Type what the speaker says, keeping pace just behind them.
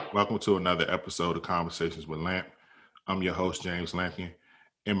Welcome to another episode of Conversations with Lamp. I'm your host, James Lampion,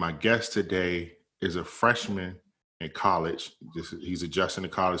 and my guest today is a freshman in college. He's adjusting to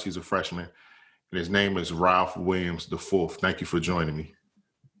college. He's a freshman, and his name is Ralph Williams IV. Thank you for joining me.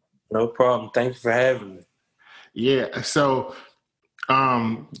 No problem. Thank you for having me. Yeah, so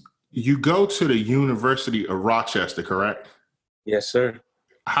you go to the University of Rochester, correct? Yes, sir.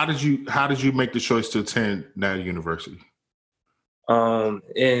 How did you make the choice to attend that university?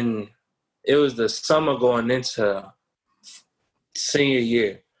 And it was the summer going into senior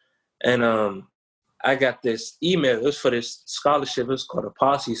year, and I got this email. It was for this scholarship. It was called a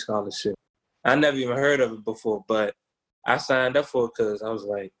Posse Scholarship. I never even heard of it before, but I signed up for it because I was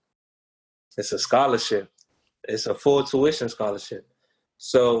like, it's a scholarship. It's a full tuition scholarship.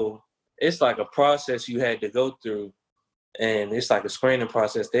 So it's like a process you had to go through, and it's like a screening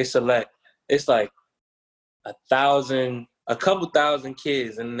process. They select, it's like a couple thousand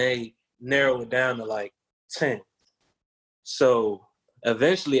kids, and they narrow it down to like 10. So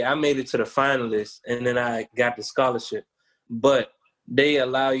eventually I made it to the finalists, and then I got the scholarship. But they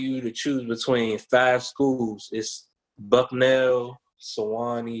allow you to choose between 5 schools. It's Bucknell,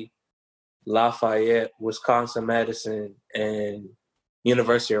 Sewanee, Lafayette, Wisconsin-Madison, and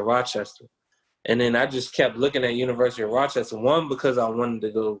University of Rochester. And then I just kept looking at University of Rochester, one, because I wanted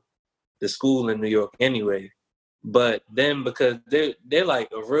to go to school in New York anyway. But then because they're like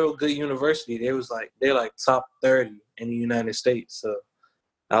a real good university, they're like top 30 in the United States. So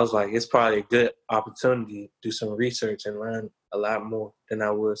I was like, it's probably a good opportunity to do some research and learn a lot more than I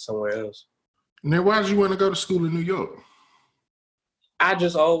would somewhere else. Now, why did you want to go to school in New York? I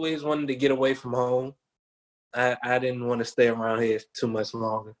just always wanted to get away from home. I didn't want to stay around here too much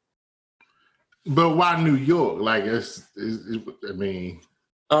longer. But why New York? Like, as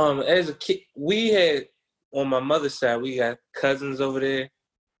a kid, we had, on my mother's side, we got cousins over there.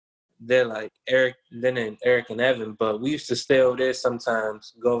 They're like Eric and Evan, but we used to stay over there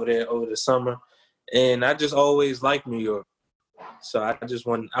sometimes, go over there over the summer. And I just always liked New York. So I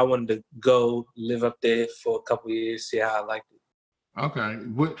wanted to go live up there for a couple of years, see how I liked it. Okay.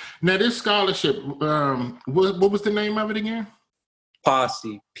 Now, this scholarship, what was the name of it again?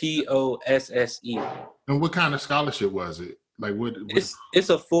 Posse, Posse. And what kind of scholarship was it? Like, what? It's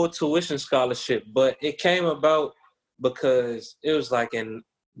a full tuition scholarship, but it came about because it was like in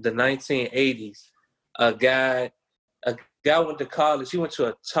the 1980s. A guy went to college. He went to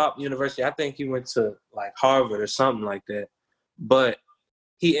a top university. I think he went to like Harvard or something like that. But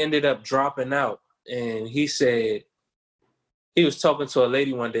he ended up dropping out, and he said, he was talking to a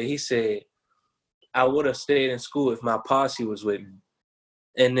lady one day. He said, I would have stayed in school if my posse was with me.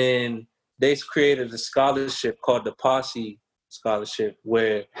 And then they created a scholarship called the Posse Scholarship,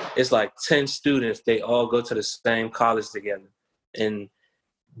 where it's like 10 students. They all go to the same college together. And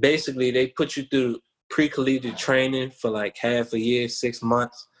basically they put you through pre-collegiate training for like half a year, 6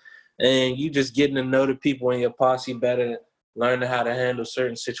 months. And you just getting to know the people in your posse better, learning how to handle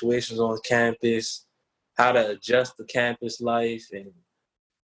certain situations on campus, how to adjust to campus life. And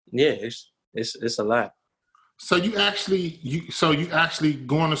yeah, it's a lot. So you actually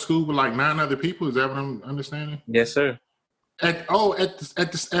going to school with like 9 other people? Is that what I'm understanding? Yes, sir. At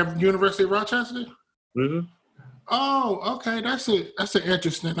the University of Rochester? Mm-hmm. Oh, okay. That's an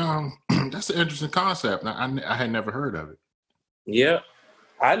interesting that's an interesting concept. I had never heard of it. Yeah,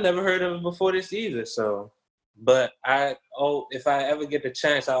 I never heard of it before this either. So, but if I ever get the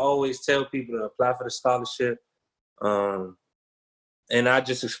chance, I always tell people to apply for the scholarship, and I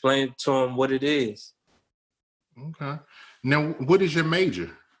just explain to them what it is. Okay. Now, what is your major?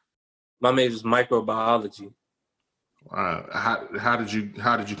 My major is microbiology. How did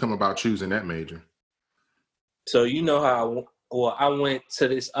you come about choosing that major? So you know how I went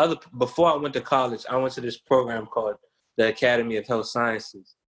to before I went to college, I went to this program called the Academy of Health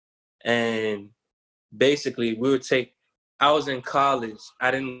Sciences. And basically I was in college.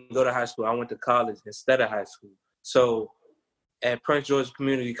 I didn't go to high school. I went to college instead of high school. So at Prince George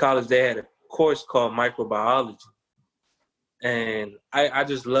Community College, they had a course called microbiology. And I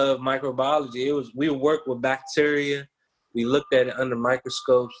just love microbiology. We worked with bacteria. We looked at it under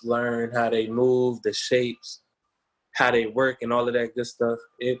microscopes, learned how they move, the shapes, how they work, and all of that good stuff.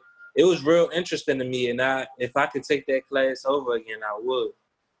 It was real interesting to me, and if I could take that class over again, I would.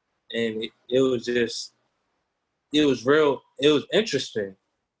 And it was interesting.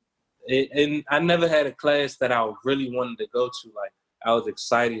 And I never had a class that I really wanted to go to, like I was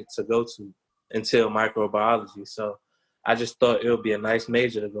excited to go to, until microbiology. So I just thought it would be a nice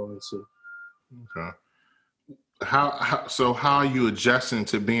major to go into. Okay. How are you adjusting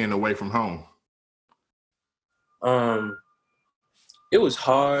to being away from home? It was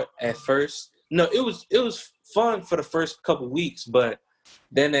hard at first. No, it was fun for the first couple weeks, but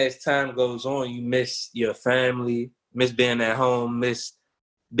then as time goes on, you miss your family, miss being at home, miss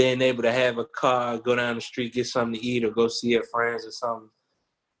being able to have a car, go down the street, get something to eat, or go see your friends or something.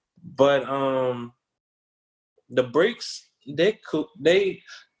 But the breaks, they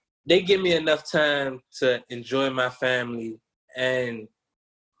give me enough time to enjoy my family and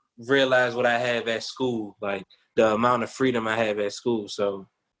realize what I have at school, like the amount of freedom I have at school. So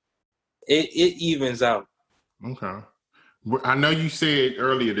it evens out. Okay. I know you said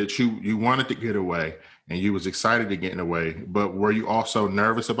earlier that you wanted to get away and you was excited to get away, but were you also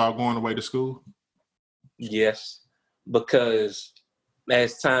nervous about going away to school? Yes, because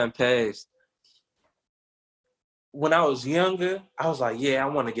as time passed, when I was younger, I was like, yeah, I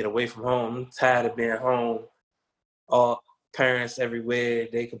want to get away from home. I'm tired of being home. All parents everywhere,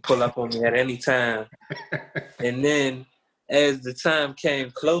 they can pull up on me at any time. And then as the time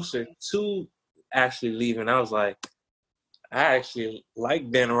came closer to actually leaving, I was like, I actually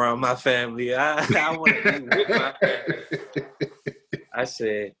like being around my family. I want to be with my family. I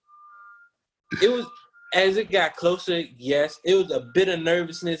said, it was, as it got closer, yes, it was a bit of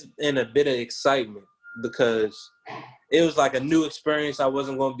nervousness and a bit of excitement because it was like a new experience. I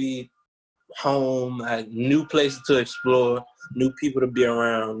wasn't going to be home, new places to explore, new people to be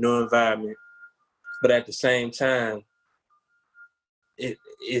around, new environment. But at the same time,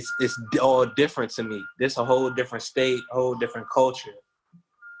 it's all different to me. This a whole different state, a whole different culture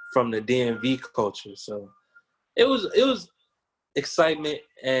from the DMV culture. So it was excitement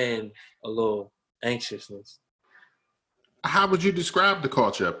and a little anxiousness. How would you describe the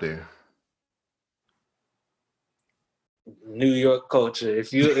culture up there? New York culture.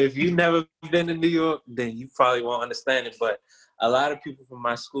 If you never been to New York, then you probably won't understand it. But a lot of people from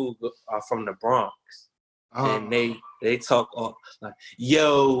my school are from the Bronx, and they talk all, like,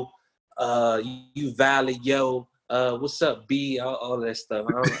 yo, you Valley, yo, what's up, B, all that stuff.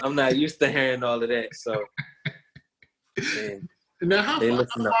 I'm not used to hearing all of that. So, now how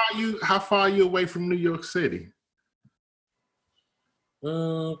far are you away from New York City?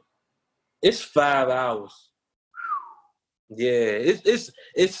 It's 5 hours. Yeah,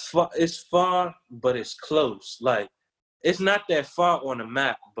 it's far, but it's close. Like, it's not that far on the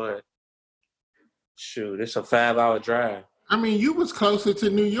map, but shoot, it's a 5-hour drive. I mean, you was closer to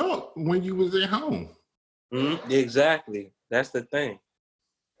New York when you was at home. Exactly. That's the thing.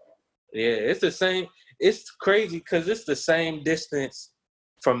 Yeah, it's the same. It's crazy because it's the same distance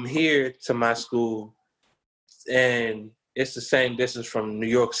from here to my school, and it's the same distance from New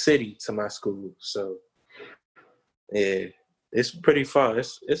York City to my school. So, yeah. It's pretty far.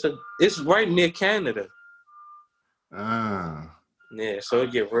 It's right near Canada. Yeah, so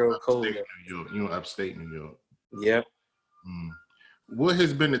it get real cold. New York. You know, upstate New York. Yep. What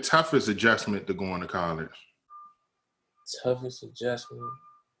has been the toughest adjustment to going to college? Toughest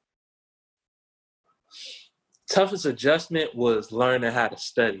adjustment was learning how to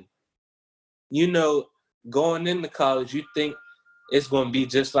study. You know, going into college, you think it's going to be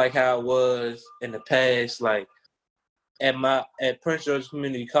just like how it was in the past, like at Prince George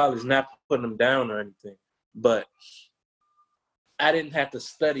Community College, not putting them down or anything, but I didn't have to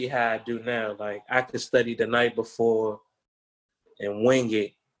study how I do now. Like, I could study the night before and wing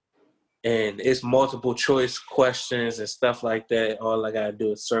it, and it's multiple choice questions and stuff like that. All I gotta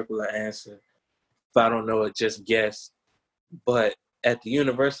do is circle an answer. If I don't know it, just guess. But at the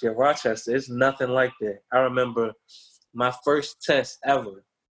University of Rochester, it's nothing like that. I remember my first test ever.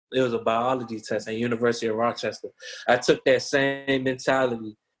 It was a biology test at University of Rochester. I took that same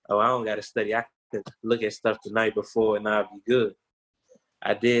mentality. Oh, I don't got to study. I can look at stuff the night before and I'll be good.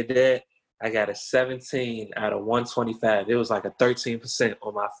 I did that. I got a 17 out of 125. It was like a 13%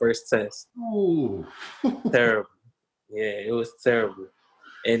 on my first test. Ooh. Terrible. Yeah, it was terrible.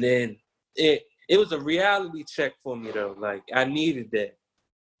 And then it was a reality check for me, though. Like, I needed that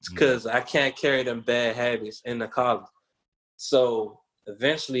because I can't carry them bad habits in the college. So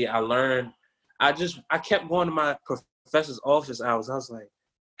eventually I learned, I kept going to my professor's office hours. I was like,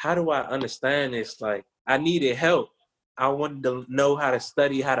 how do I understand this? Like, I needed help. I wanted to know how to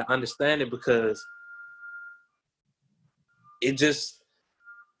study, how to understand it, because it just,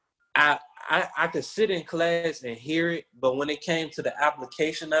 I could sit in class and hear it, but when it came to the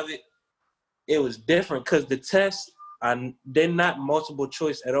application of it, it was different because the tests, they're not multiple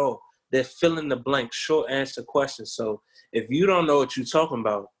choice at all. They're fill in the blank, short answer questions. So if you don't know what you're talking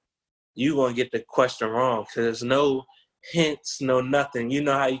about, you're going to get the question wrong because there's no hints, no nothing. You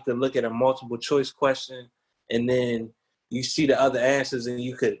know how you could look at a multiple choice question and then you see the other answers and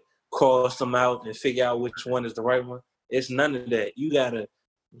you could cross them out and figure out which one is the right one? It's none of that. You gotta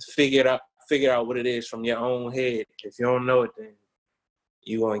figure out what it is from your own head. If you don't know it, then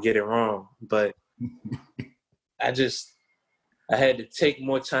you gonna get it wrong. But I had to take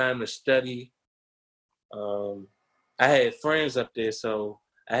more time to study. I had friends up there, so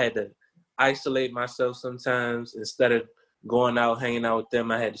I had to isolate myself sometimes. Instead of going out, hanging out with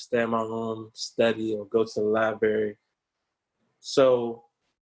them, I had to stay in my room, study, or go to the library. So,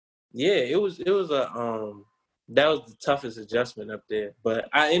 yeah, it was that was the toughest adjustment up there. But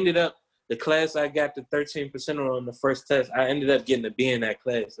I ended up, the class I got the 13% on the first test, I ended up getting a B in that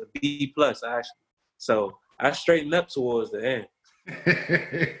class, a B plus actually. So I straightened up towards the end.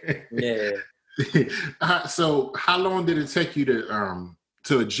 Yeah. So how long did it take you to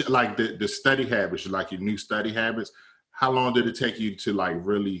like the study habits, like your new study habits? How long did it take you to like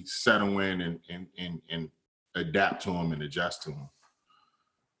really settle in and adapt to them and adjust to them?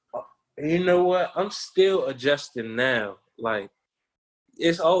 You know what? I'm still adjusting now. Like,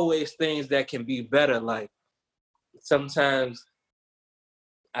 it's always things that can be better. Like, sometimes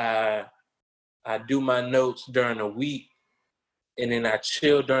I do my notes during the week and then I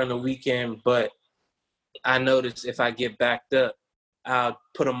chill during the weekend, but I notice if I get backed up, I'll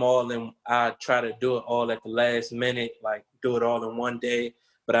put them all in. I try to do it all at the last minute, like do it all in one day.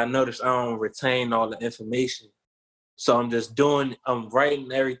 But I notice I don't retain all the information. So I'm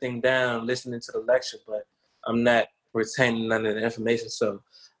writing everything down, listening to the lecture, but I'm not retaining none of the information. So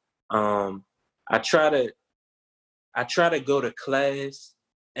I try to go to class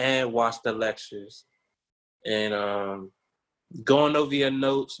and watch the lectures and going over your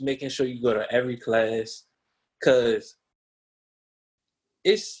notes, making sure you go to every class, because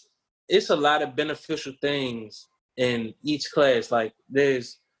it's a lot of beneficial things in each class. Like,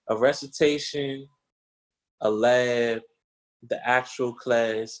 there's a recitation, a lab, the actual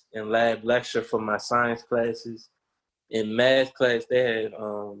class, and lab lecture for my science classes. In math class, they had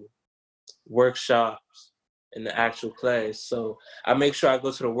workshops in the actual class. So I make sure I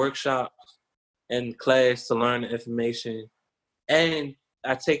go to the workshops and class to learn the information, and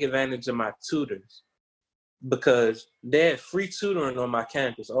I take advantage of my tutors, because they have free tutoring on my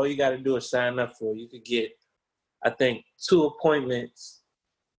campus. All you got to do is sign up for it. You could get, I think, 2 appointments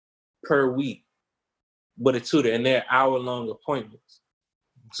per week with a tutor, and they're hour-long appointments.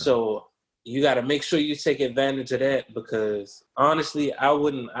 Okay. So you got to make sure you take advantage of that, because honestly, I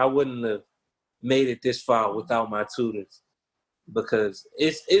wouldn't have made it this far without my tutors, because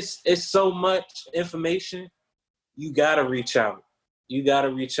it's so much information. You got to reach out. You got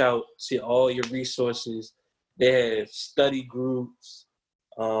to reach out to all your resources. They have study groups.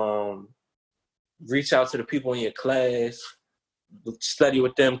 Reach out to the people in your class. Study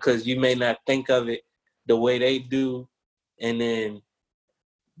with them, because you may not think of it the way they do. And then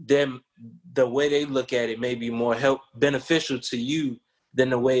the way they look at it may be more beneficial to you than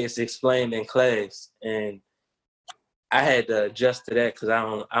the way it's explained in class. And I had to adjust to that, because I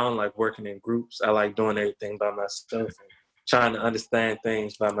don't like working in groups. I like doing everything by myself and trying to understand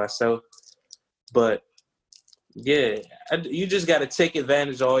things by myself. But yeah, you just got to take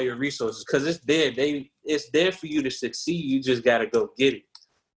advantage of all your resources, because it's there. It's there for you to succeed. You just got to go get it.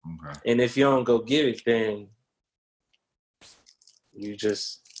 Okay. And if you don't go get it, then you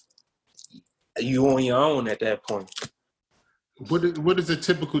on your own at that point. What does a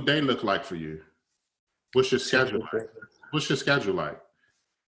typical day look like for you? What's your schedule like? What's your schedule like?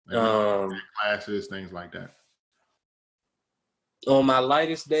 Classes, things like that. On my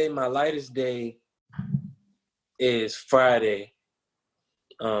lightest day is Friday.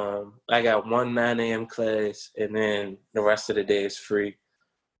 I got one 9 a.m. class, and then the rest of the day is free.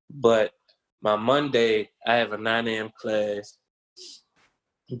 But my Monday, I have a 9 a.m. class.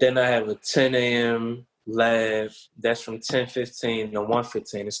 Then I have a 10 a.m. lab. That's from 10:15 to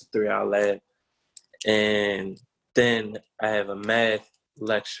 1:15. It's a 3-hour lab. And then I have a math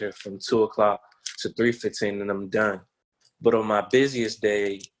lecture from 2 o'clock to 3:15, and I'm done. But on my busiest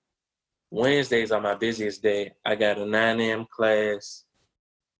day, Wednesdays are my busiest day. I got a 9 a.m. class.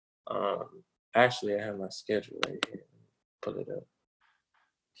 Actually, I have my schedule right here. Pull it up.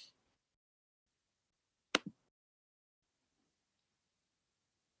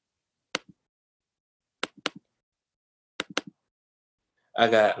 I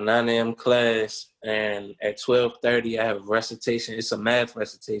got a 9 a.m. class, and at 12:30, I have a recitation. It's a math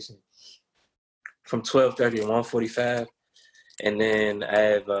recitation from 12:30 to 1:45. And then I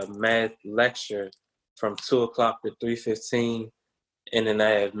have a math lecture from 2 o'clock to 3:15. And then I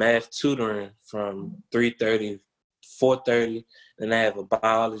have math tutoring from 3:30 to 4:30. And I have a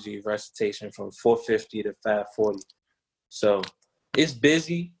biology recitation from 4:50 to 5:40. So it's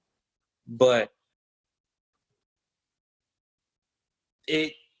busy, but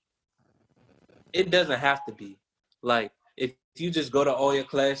it doesn't have to be. Like, if you just go to all your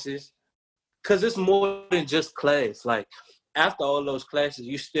classes, because it's more than just class. Like, after all those classes,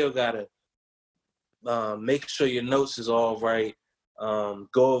 you still got to make sure your notes is all right. Go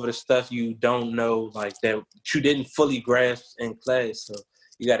over the stuff you don't know, like that you didn't fully grasp in class. So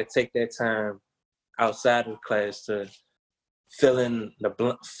you got to take that time outside of class to fill in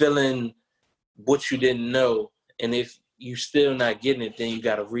what you didn't know. And if you still not getting it, then you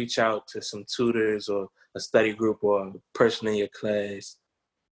got to reach out to some tutors or a study group or a person in your class.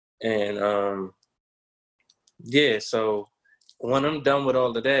 And so when I'm done with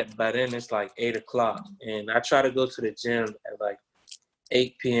all of that, by then it's like 8 o'clock. And I try to go to the gym at like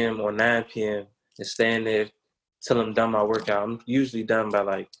 8 p.m. or 9 p.m. and stay in there till I'm done my workout. I'm usually done by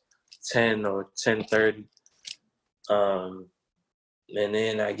like 10 or 10:30. And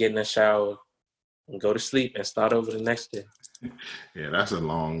then I get in the shower and go to sleep and start over the next day. Yeah, that's a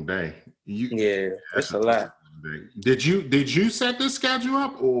long day. It's a lot. Did you set this schedule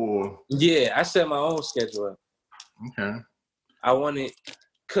up or? Yeah, I set my own schedule up. Okay. I wanted,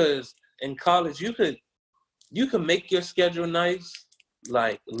 cause in college you could make your schedule nice,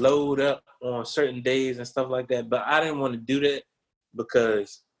 like load up on certain days and stuff like that. But I didn't want to do that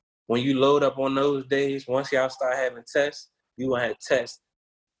because when you load up on those days, once y'all start having tests, you gonna have tests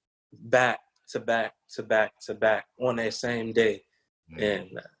back to back to back to back on that same day.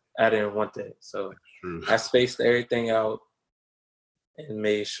 And I didn't want that. So I spaced everything out and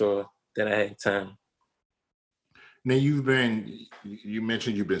made sure that I had time. Now you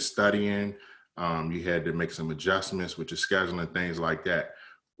mentioned you've been studying. You had to make some adjustments with your schedule and things like that.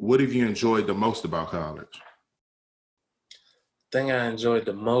 What have you enjoyed the most about college? The thing I enjoyed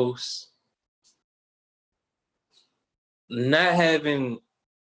the most, not having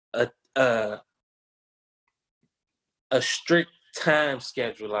a strict time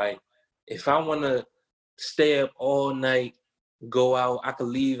schedule. Like, if I want to stay up all night, go out, I could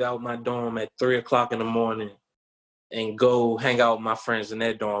leave out my dorm at 3 o'clock in the morning and go hang out with my friends in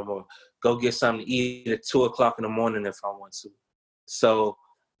their dorm, or go get something to eat at 2 o'clock in the morning if I want to. So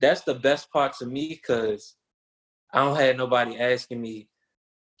that's the best part to me, because I don't have nobody asking me,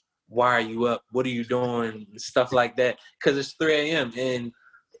 why are you up? What are you doing? Stuff like that. Because it's 3 a.m. and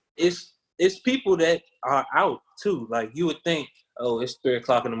it's people that are out too. Like, you would think, oh, it's 3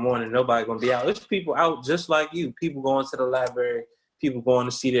 o'clock in the morning, nobody gonna be out. It's people out just like you. People going to the library, people going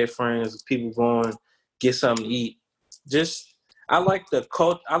to see their friends, people going to get something to eat. I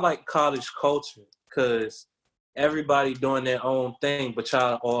like college culture, because everybody doing their own thing, but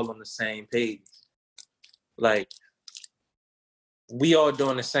y'all all on the same page. Like, we all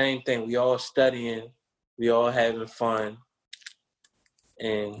doing the same thing. We all studying. We all having fun.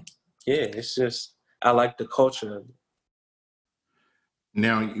 And yeah, it's just, I like the culture of it.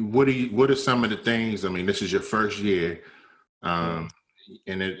 Now, what are some of the things? I mean, this is your first year, and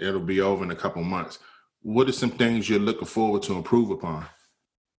it'll be over in a couple months. What are some things you're looking forward to improve upon?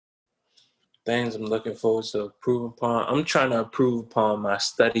 Things I'm looking forward to improve upon. I'm trying to improve upon my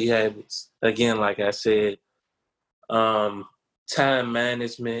study habits. Again, like I said, time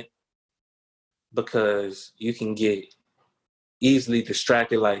management, because you can get easily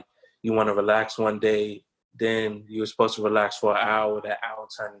distracted. Like, you want to relax one day, then you're supposed to relax for an hour. That hour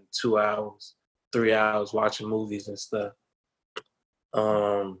turns into 2 hours, 3 hours watching movies and stuff.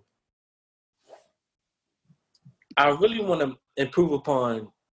 I really want to improve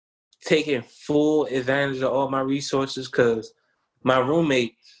upon taking full advantage of all my resources, because my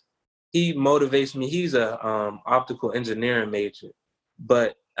roommate, he motivates me. He's a optical engineering major,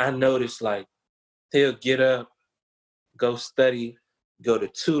 but I noticed, like, he'll get up, go study, go to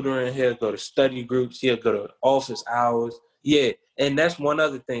tutoring, he'll go to study groups, he'll go to office hours. Yeah, and that's one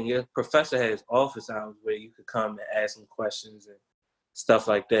other thing. Your professor has office hours where you could come and ask him questions and stuff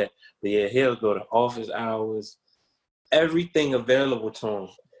like that. But yeah, he'll go to office hours, everything available to him.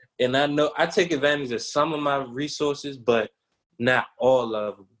 And I know I take advantage of some of my resources, but not all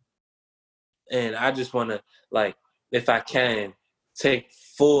of them. And I just want to, like, if I can, take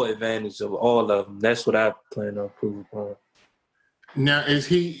full advantage of all of them. That's what I plan on improving upon. Now, is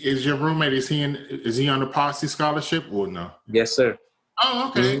your roommate, is he on the Posse scholarship or no? Yes, sir. Oh,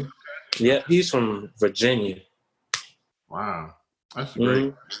 okay. Mm-hmm. Okay. Yeah, he's from Virginia. Wow. That's great.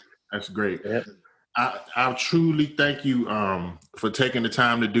 Mm-hmm. That's great. Yep. I truly thank you for taking the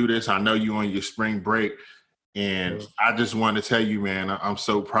time to do this. I know you on your spring break, and I just want to tell you, man, I'm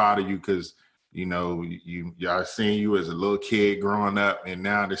so proud of you, because, you know, y'all seen you as a little kid growing up, and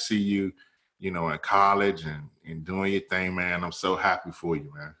now to see you, you know, in college and doing your thing, man, I'm so happy for you,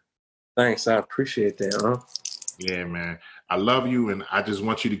 man. Thanks. I appreciate that, huh? Yeah, man. I love you, and I just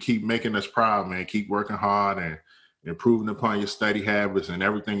want you to keep making us proud, man. Keep working hard and improving upon your study habits, and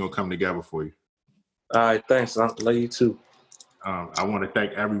everything will come together for you. All right, thanks. I love you too. I want to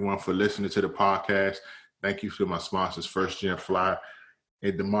thank everyone for listening to the podcast. Thank you to my sponsors, First Gen Fly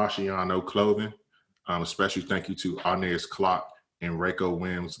and DiMarciano Clothing. Especially thank you to Arnaz Clark and Rayco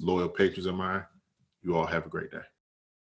Williams, loyal patrons of mine. You all have a great day.